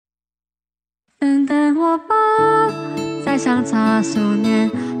等等我吧，再相差数年，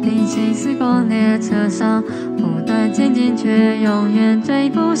平行时光列车上，不断前进却永远追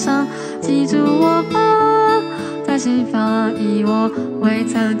不上。记住我吧，在心房以我未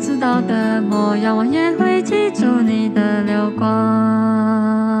曾知道的模样，我也会记住你的流光。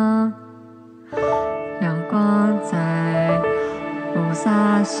阳光在不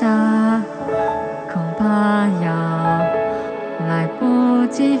洒下，恐怕要来不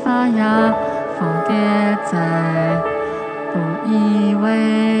及发芽。风跌在不以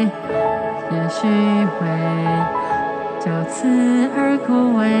为，也许会就此而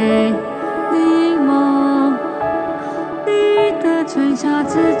枯萎。柠檬绿的春夏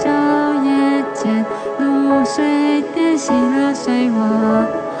之交，叶尖露水点醒了水洼。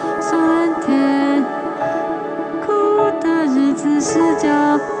酸甜苦的日子失焦，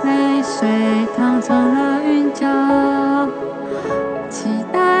泪水淌成了韵脚。期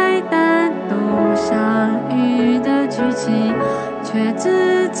待单独相遇的剧情，却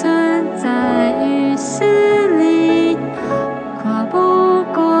只存在于诗里，跨不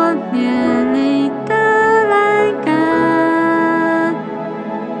过年龄的栏杆。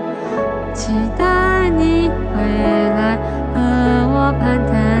期待你回来和我攀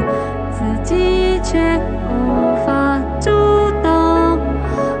谈，自己却无法主动，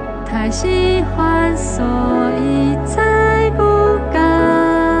太喜欢所以才不敢。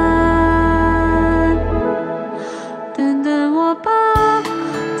等等我吧，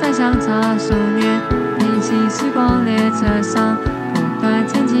再相差数年，平行时光列车上，不断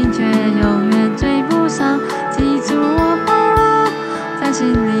前进却永远追不上。记住我吧，在心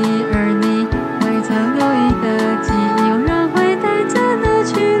里，而你未曾留意的记忆，有人会带着乐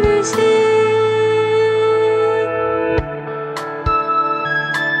趣旅行。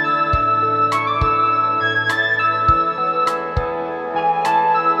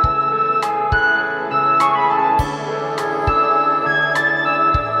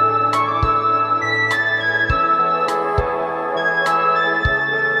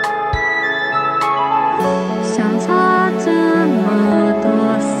相差这么多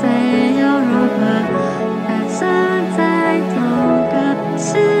岁又如何，诞生在同个世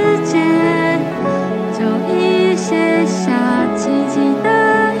界，就已写下奇迹的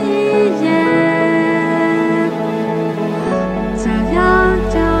一页。这样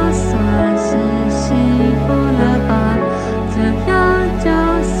就算是幸福了吧，这样就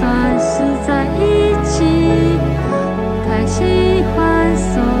算是在一起，太喜欢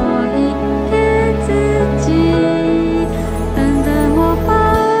所以骗自己。等等我吧，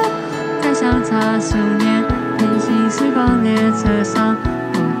再相差数年，平行时光列车上，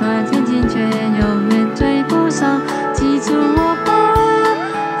不断前进却永远追不上。记住我吧，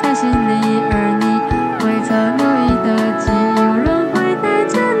在心里，而你未曾留意的记忆，有人会带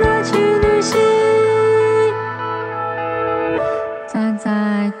着乐趣旅行。站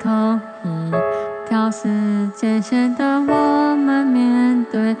在同一条时间线的我们，面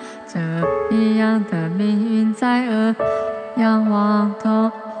对这一样的命运，在仰望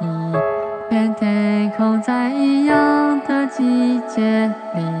同一片天空，在一样的季节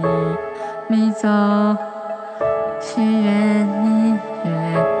里迷走。许愿你也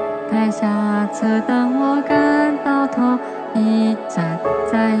带下车，等我感到同一站，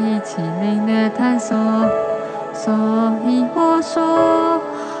在一起领略探索。所以我说，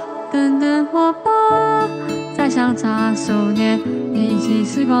等等我吧，再相差数年，平行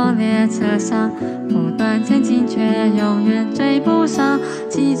时光列车上，不断前进却永远追不上。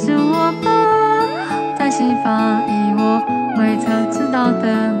记住我吧，在心房以我未曾知道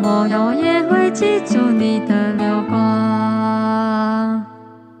的模样，我也会记住你的流光。